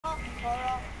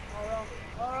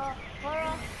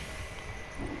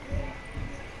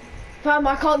Fam,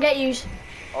 I can't get you.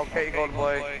 I'll get you golden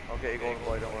boy. I'll get you golden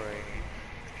boy, don't worry.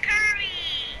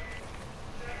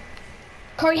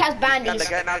 Curry has bandies.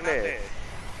 Get ugly.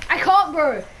 I can't,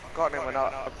 bro. I can't name a bandies. I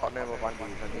need to see them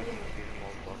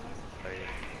all,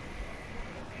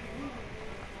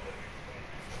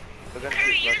 bro.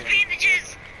 Curry, use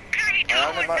bandages. Curry,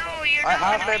 don't. No, you're I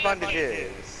not. have no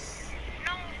bandages.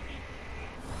 No.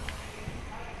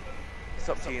 It's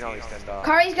up to you now, Extender.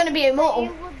 Curry's gonna be immortal.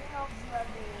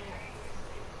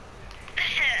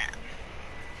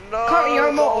 No, Curry, you're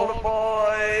immortal. golden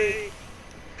boy.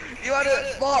 You had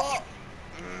it. What?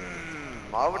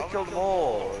 I would have killed them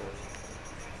all.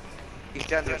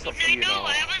 Extender, it's up to you I know. now.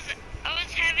 I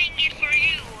was having it for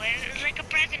you. It was like a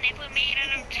present they put me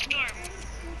out of the storm.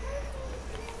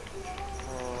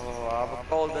 Oh, I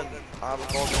have a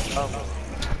golden thumb.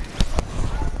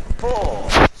 Four.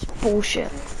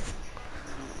 Bullshit.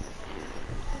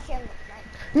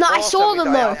 No, I saw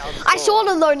them though. I saw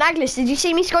them though, Naglis. Did you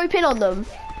see me scope in on them?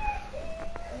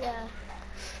 Yeah.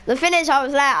 The thing is, I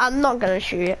was like, I'm not gonna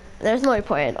shoot. There's no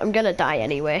point. I'm gonna die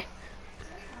anyway.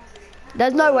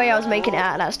 There's no way I was making it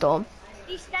out of that storm.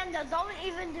 Extender, don't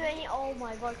even do any. Oh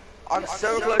my god. I'm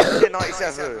so close to the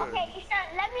 97. Okay,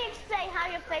 Extender, let me explain how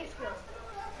your face was.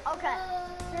 Okay,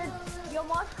 so your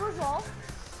mask was off,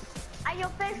 and your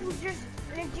face was just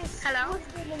Hello?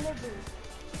 in the middle.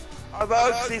 I'm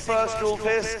about to see first dual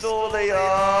pistol, they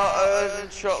are,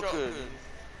 and shotgun.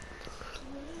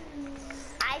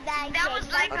 That was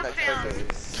like a film.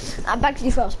 I'm back to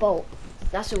the first bolt.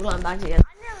 That's all I'm back to again. I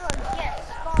never get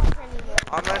scars anymore.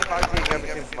 I'm only fighting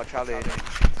everything for my challenge.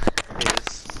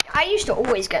 I used to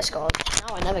always get scars.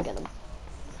 Now I never get them.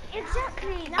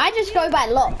 Exactly. I just go by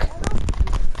luck.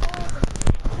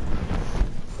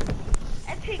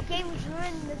 Epic Games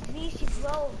ruined the DC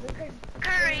world because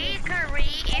Curry, if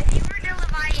you were the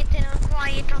Leviathan or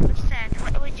quiet on the set,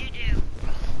 what would you do?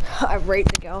 I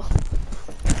raped the girl.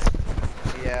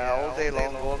 Yeah, all day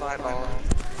long, all night long.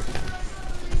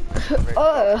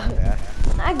 Oh,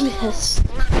 Agnes.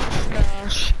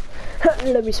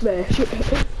 Let me smash.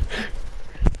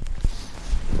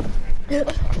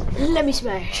 Let me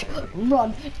smash.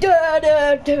 Run. Da,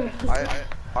 da, da.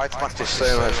 I smashed it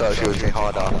so much that she was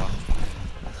harder.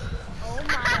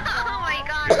 Oh my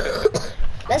god.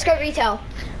 Let's go retail.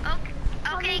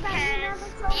 Okay, Ken.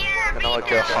 Yeah, And I would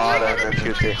go harder, and then she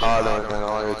would say harder, and then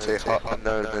I would say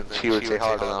harder, and then she would say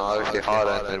harder, and I would say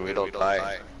harder, and then we'd all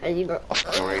die. And you go.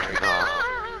 That's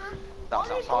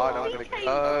not hard, I'm gonna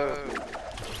go.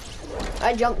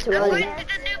 I jumped too I'm early. going to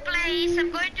the new place.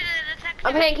 I'm going to the detective.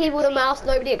 I'm playing keyboard and mouse.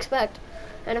 Nobody expect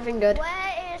anything good.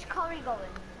 where is Curry going?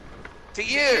 To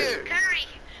you! Curry,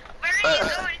 where are you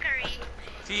going, Curry?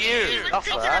 To He you! was That's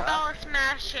thinking fair. about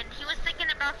smashing. He was thinking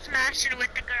about smashing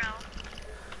with the girl.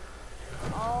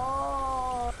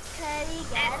 Oh, Curry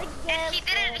gotta And get. he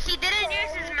didn't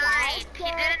use his mind. He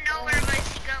didn't know where was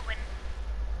he going.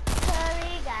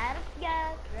 Curry gotta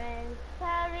get friends.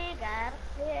 Curry gotta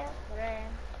get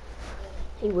friends.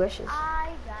 He wishes. I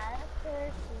got a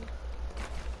person.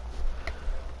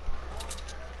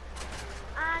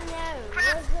 I know.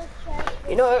 Was a chest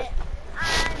You know, and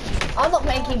I'm not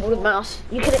playing keyboard and mouse.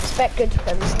 You can expect good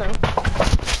defense now.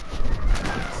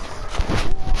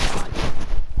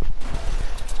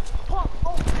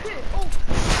 oh shit, oh.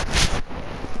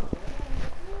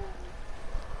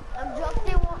 I'm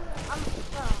dropping one.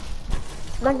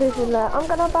 Magnus is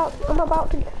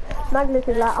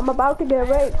like, I'm about to get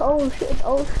raped. Oh shit,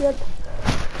 oh shit.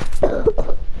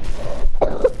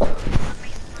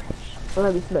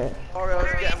 Let me smash. Sorry, I was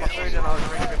getting my food and I was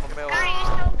drinking my milk. Are you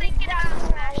still thinking about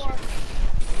smashing?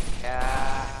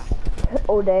 Yeah.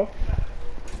 All day.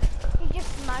 He just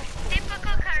smashed it.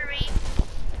 Typical Curry.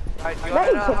 Right, do you Very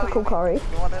wanna know how typical Curry. You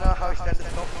wanna know how extended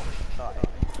stop?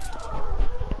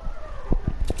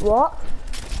 What?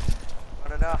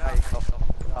 Wanna know how you stop?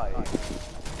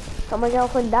 So my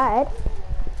girlfriend died.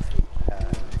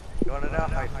 You wanna know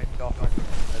how you stop?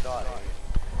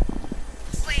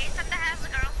 Wait, something has a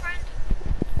girlfriend?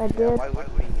 I did. Why would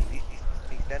we?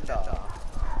 Extender.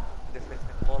 Different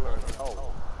color and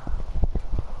soul.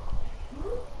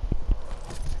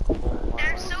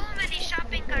 There's so many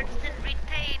shopping carts in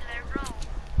retailer row.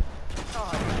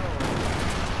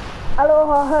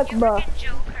 Aloha You Hekba. freaking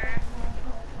joker.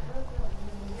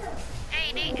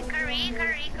 Hey, Curry,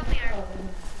 come here.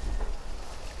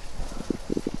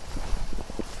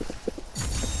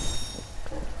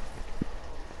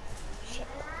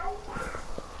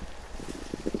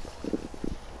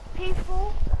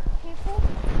 People,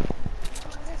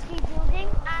 just keep building,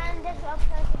 and there's a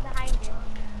person behind you.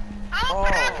 Oh,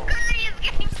 crap, Curry is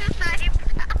getting to snipe.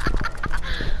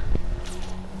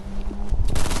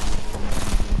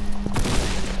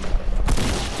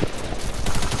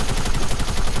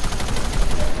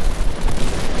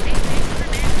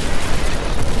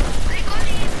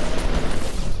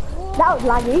 That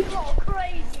was laggy. Oh,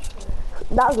 crazy.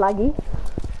 That was laggy.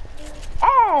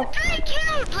 Eh! 3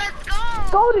 kills, let's go!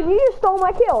 Golden, you just stole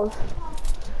my kills.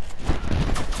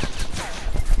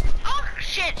 Oh,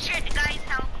 shit, guys,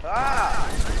 help. Ah!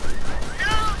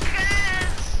 No,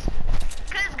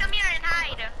 cuz come here and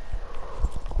hide.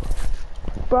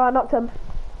 Bro, I knocked him.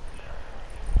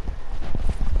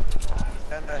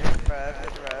 Then hit red.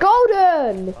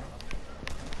 Golden!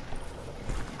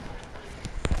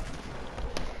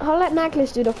 I'll let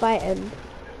Naglis do the fighting.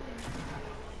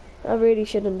 I really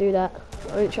shouldn't do that.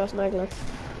 I don't trust Naglis.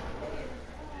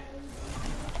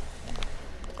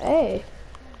 Hey.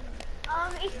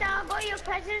 Ethan, I got your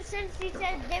present since he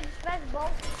said Dibs best ball.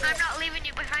 I'm not leaving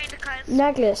you behind, cuz.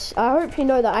 Naglis, I hope you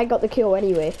know that I got the kill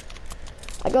anyway.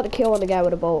 I got the kill on the guy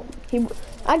with a bolt.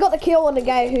 I got the kill on the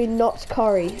guy who knocked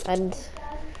Corey and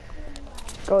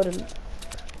Golden.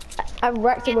 I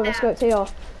wrecked him with a scope TR.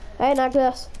 Hey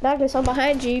Naglis, I'm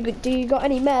behind you. Do you got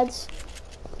any meds?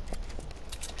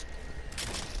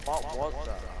 What was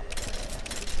that?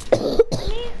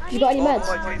 You got any meds?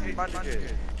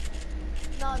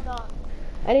 No, no.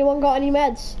 Anyone got any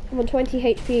meds? I'm on 20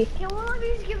 HP. Can one of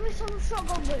these give me some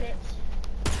shotgun bullets?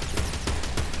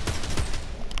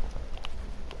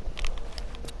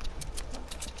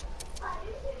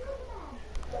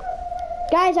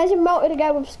 Guys, I just melted a guy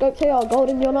with scope TR.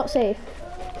 Golden, you're not safe.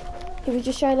 He was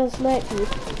just trying to snipe you.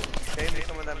 Gave me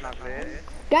some of them Naglis.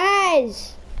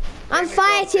 Guys, I'm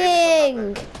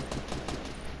fighting.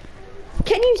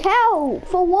 Can you help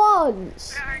for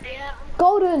once?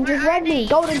 Golden, just rev me.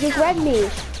 Golden, just rev me.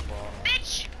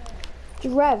 Bitch!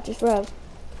 Just rev.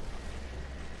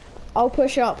 I'll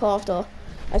push up after.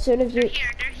 As soon as you... They're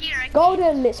here.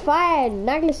 Golden, it's fine.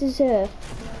 Naglis is here.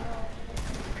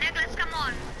 Nicholas, come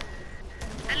on.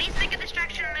 At least make a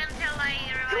distraction until I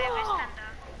revive his tender.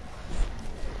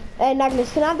 Hey,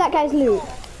 Naglis, can I have that guy's loot?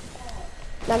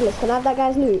 Naglis, can I have that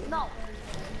guy's loot? No.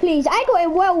 Please, I got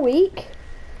him well weak.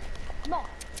 No.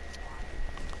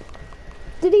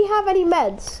 Did he have any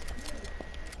meds?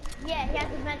 Yeah, he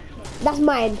has a med kit. That's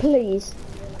mine, please.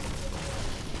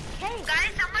 Hey.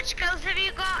 Guys, how much kills have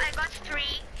you got? I got 3.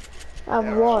 I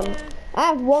have one. I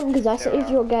have one because I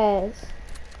saved your guys.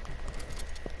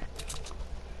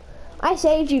 I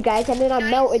saved you guys and then I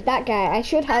melted that guy. I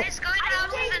should have... Guys, go in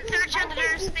houses and search under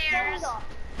their stairs.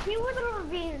 He would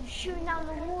have been shooting down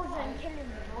the walls and killing me.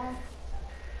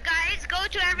 Guys, go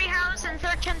to every house and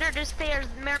search under the stairs.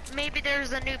 Maybe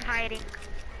there's a noob hiding.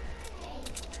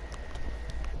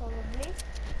 Probably.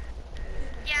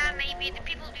 Yeah, maybe the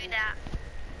people do that.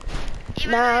 Even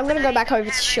Nah, though I'm gonna go I back don't over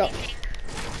to have shop. anything.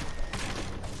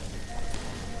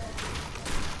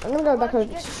 I'm gonna go back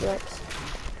over to shops.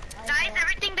 Guys,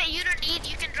 everything that you don't need,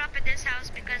 you can drop at this house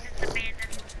because it's abandoned.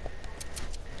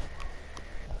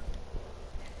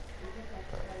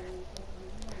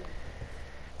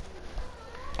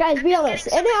 Guys, be honest.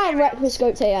 Any I wrecked with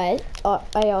scoped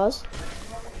ARs?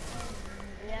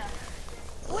 Yeah.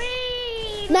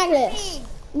 Whee!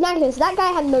 Naglis, that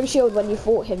guy had no shield when you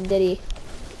fought him, did he?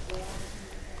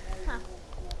 Huh.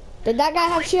 Did that guy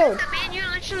have shield? The man, you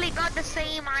literally got the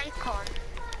same icon.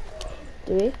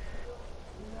 Do we?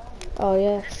 Oh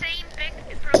yeah. The same big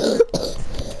profile.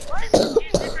 Just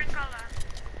use different color.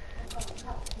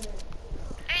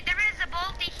 Hey, there is a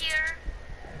bolty here.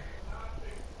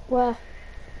 Where?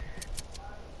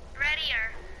 Right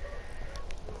here.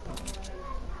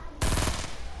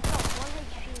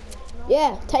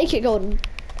 Yeah, take it, Golden.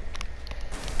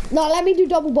 No, let me do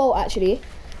double bolt actually.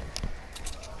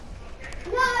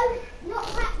 No, not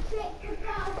that trick.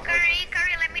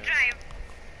 Curry, let me drive.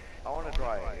 I want to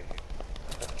drive.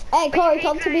 Hey, Corey,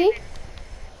 come to me.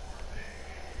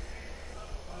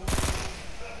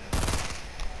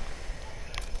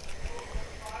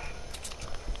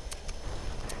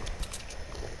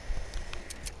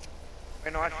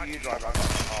 Wait, no, actually you drive. I'm not in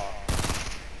the car.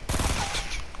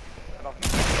 Get off me.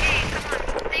 Hey, come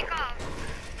on, take off.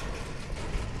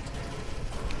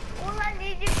 All I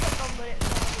need is shotgun bullets.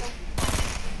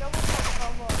 Double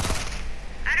cover.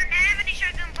 I don't have any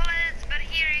shotgun bullets, but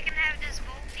here you can have this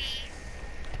bolty.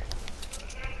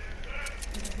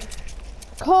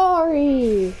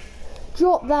 Corey,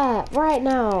 drop that right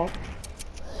now.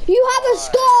 You have a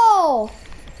score.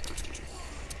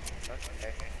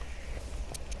 Okay.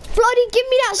 Bloody give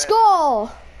me that score.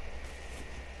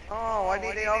 Oh, I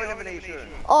need AR elimination.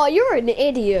 Oh, you're an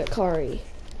idiot, Corey.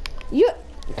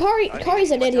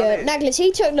 Corey's an idiot. Naglis,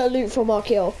 he took no loot from our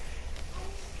kill.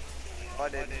 I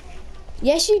did.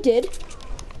 Yes, you did.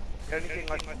 The only thing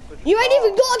I could You ain't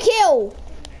even got a kill.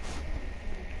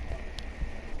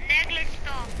 Negligent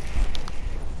stop.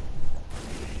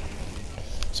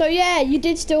 So yeah, you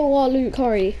did steal our loot,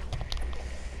 Corey.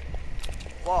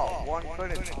 got one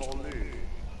credit to whole loot.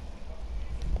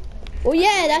 Well,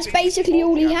 yeah, that's basically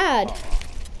all he had.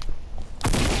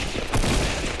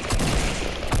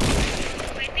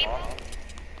 Wait, people?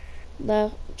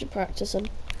 No, just practicing.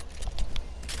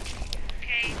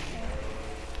 Okay.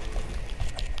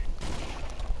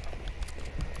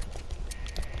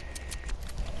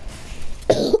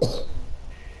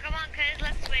 Come on, cuz,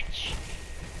 let's switch.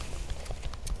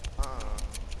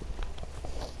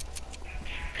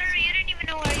 Curry, you didn't even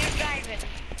know where you're driving.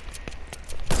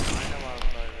 I know I'm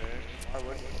driving. I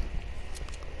wouldn't.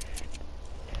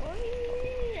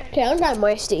 Okay, I'm going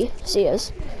Moisty. See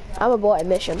yous. I'm aborting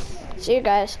mission. See you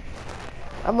guys.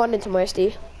 I'm running to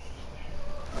Moisty.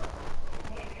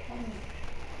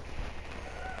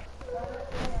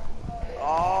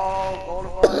 Oh,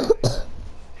 gold.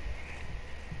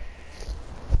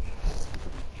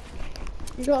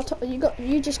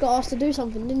 You just got asked to do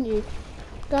something, didn't you?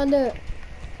 Go and do it.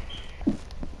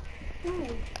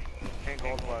 Ain't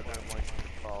gold bar doing my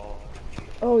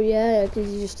Oh yeah,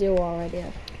 because you still already.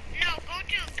 Yeah. No,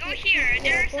 go here.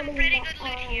 There's some pretty good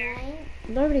loot here.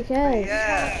 Nobody cares.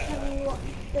 Yeah.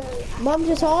 Mum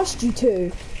just asked you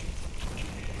to.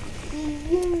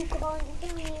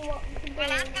 Well,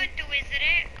 I'm going to visit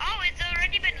it. Oh, it's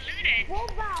already been looted.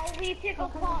 What about we pick a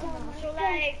partner? So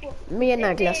like, Me and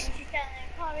Naglas.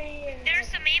 There's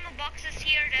some ammo boxes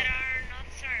here that are not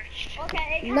searched.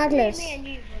 Okay, it Naglas. can't be me and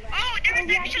you. But Oh, there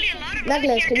is actually a lot of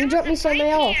Naglas, loot here. can you There drop was me a some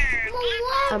fight AR? here.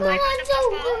 Am Blue I? pump on the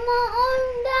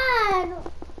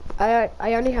football.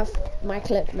 I only have my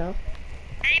clip now.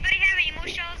 Anybody have ammo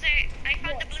shells? I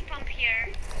found the blue pump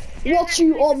here. What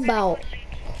you on about?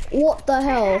 What the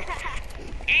hell?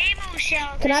 Ammo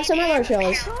shells. Can I have some ammo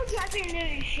shells? don't drop your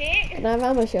new shit. Can I have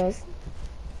ammo shells?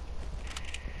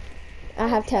 I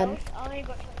have 10. I only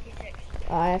got 26.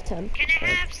 Oh, I have 10. Can I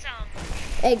have some?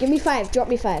 Hey, give me 5. Drop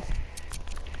me 5.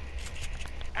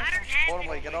 I don't have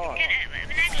Fortnite, it. get on.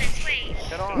 Necklace, wait.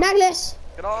 Get on. Naglas!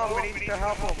 Get on. We need to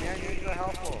help him. Yeah, you need to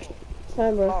help him.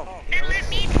 Fine, bro. Oh, Then let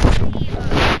me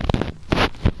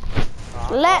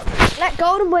Let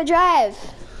Golden Boy drive.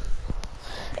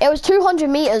 It was 200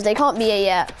 meters. They can't be here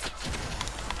yet.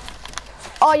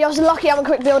 Oh, you're lucky I'm a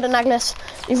quick builder, Naglas.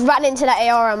 You've ran into that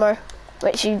AR ammo,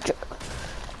 which you.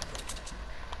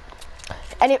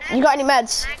 You got any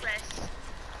meds? Necklace.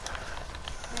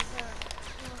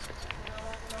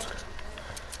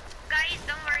 Guys,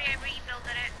 don't worry, I rebuilt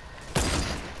it.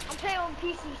 I'm playing on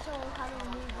PC, so I'm kind of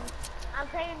moving. I'm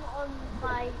playing on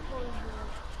my phone.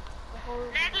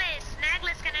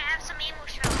 Necklace, can I have some ammo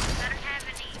shells? I don't have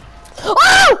any.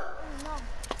 Oh! No.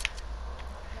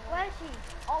 Where is he?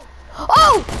 Oh.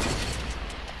 Oh!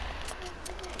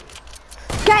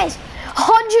 Guys,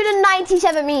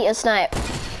 197 meters snipe.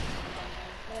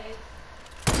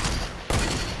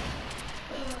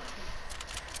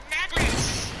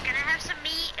 Necklace, can I have some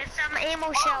meat and some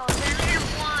ammo shells? I only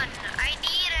have one. I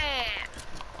need it.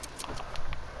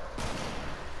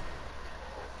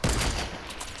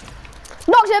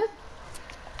 Knocked him.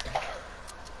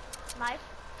 Nice.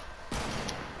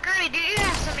 Curry, do you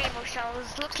have some ammo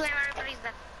shells? Looks like everybody's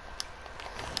done.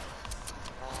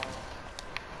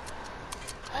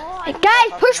 Oh, Hey,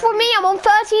 guys, push for me. I'm on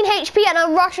 13 HP and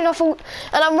I'm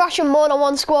rushing more than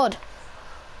one squad.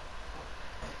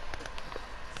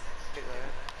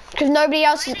 Because nobody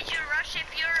else Why is. did you rush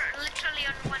if you're literally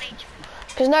on 1 HP?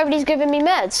 Because nobody's giving me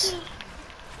meds.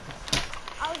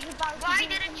 I was about to Why do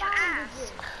didn't you combined ask? with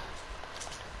it.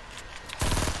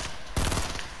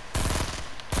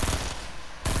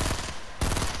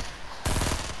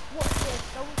 Watch this,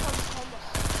 don't come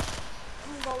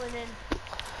I'm going in.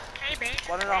 Hey, bitch.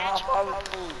 1.5 hours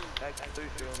full. Next to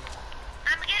shield.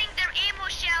 I'm getting their ammo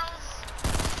shells.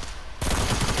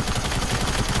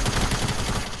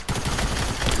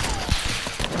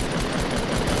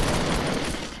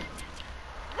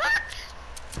 What?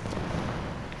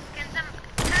 Can some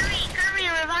Curry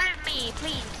revive me,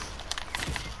 please?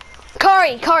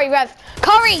 Corey, Rev.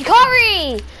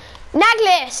 Corey!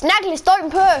 Naglis,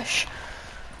 don't push.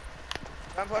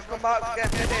 Come push, come back, get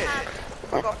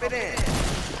finished. I got finished.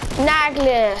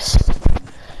 Naglis.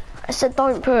 I said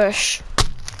don't push.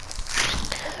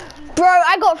 Bro,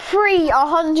 I got 3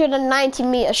 190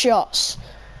 meter shots.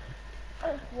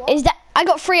 Is that I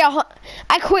got 3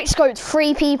 I quick scoped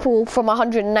 3 people from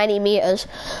 190 meters.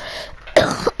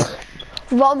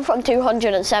 1 from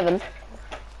 207.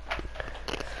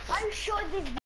 I'm sure this